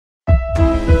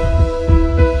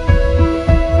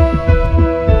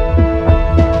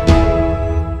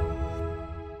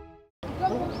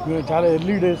చాలా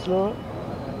ఎర్లీ డేస్లో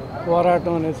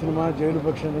పోరాటం అనే సినిమా, జైలు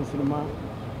పక్షి అనే సినిమా,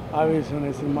 ఆవేశం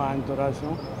అనే సినిమా ఆయనతో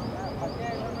రాసాం.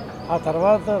 ఆ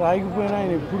తర్వాత రాయకపోయినా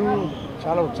ఆయన ఎప్పుడూ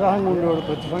చాలా ఉత్సాహంగా ఉండేవాడు.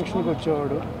 ప్రతి ఫంక్షన్కి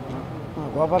వచ్చేవాడు.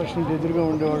 గోపాలకృష్ణకి ఎదురుగా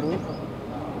ఉండేవాడు.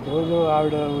 రోజు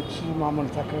ఆవిడ వచ్చి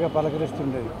మమ్మల్ని చక్కగా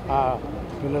పలకరిస్తుండేది. ఆ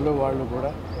పిల్లలు వాళ్ళు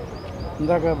కూడా.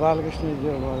 ఇందాక బాలకృష్ణ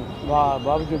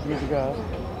బాబు చెప్పినట్టుగా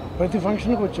ప్రతి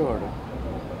ఫంక్షన్కి వచ్చేవాడు.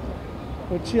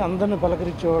 వచ్చి అందరిని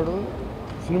పలకరించేవాడు.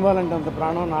 సినిమాలంటే అంత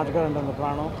ప్రాణం, నాటకాలంటే అంత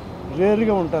ప్రాణం.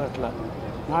 రేరుగా ఉంటారు అట్లా.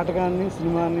 నాటకాన్ని,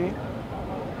 సినిమాని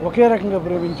ఒకే రకంగా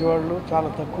ప్రేమించేవాళ్ళు చాలా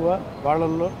తక్కువ.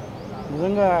 వాళ్ళల్లో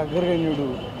నిజంగా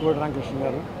అగ్రగణ్యుడు కోడి రామకృష్ణ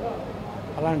గారు.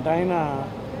 అలాంటి ఆయన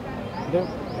అంటే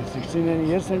 69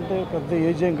 years అంటే పెద్ద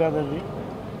ఏజ్ ఏం కాదు అది.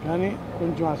 కానీ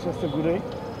కొంచెం అస్వస్థకు గురై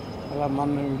అలా మన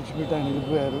విడిచిపెట్టి ఆయన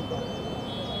వెళ్ళిపోయారు.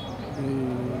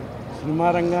 ఈ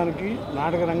సినిమా రంగానికి,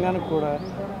 నాటక రంగానికి కూడా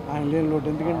ఆయన లేని లోటు.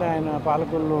 ఎందుకంటే ఆయన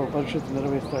పాలకుల్లో పరిషత్తు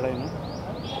నిర్వహిస్తాడు ఆయన.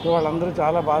 సో వాళ్ళందరూ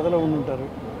చాలా బాధలో ఉండుంటారు.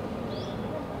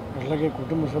 అట్లాగే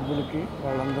కుటుంబ సభ్యులకి,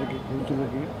 వాళ్ళందరికీ,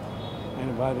 కూతుళ్ళకి,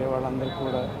 ఆయన భార్య వాళ్ళందరికీ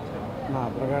కూడా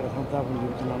నా ప్రగాఢ సంతాపం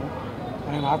చెబుతున్నాను.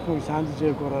 ఆయన ఆత్మకి శాంతి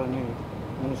చేకూరాలని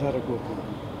మనసారా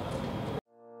కోరుకుంటున్నాను.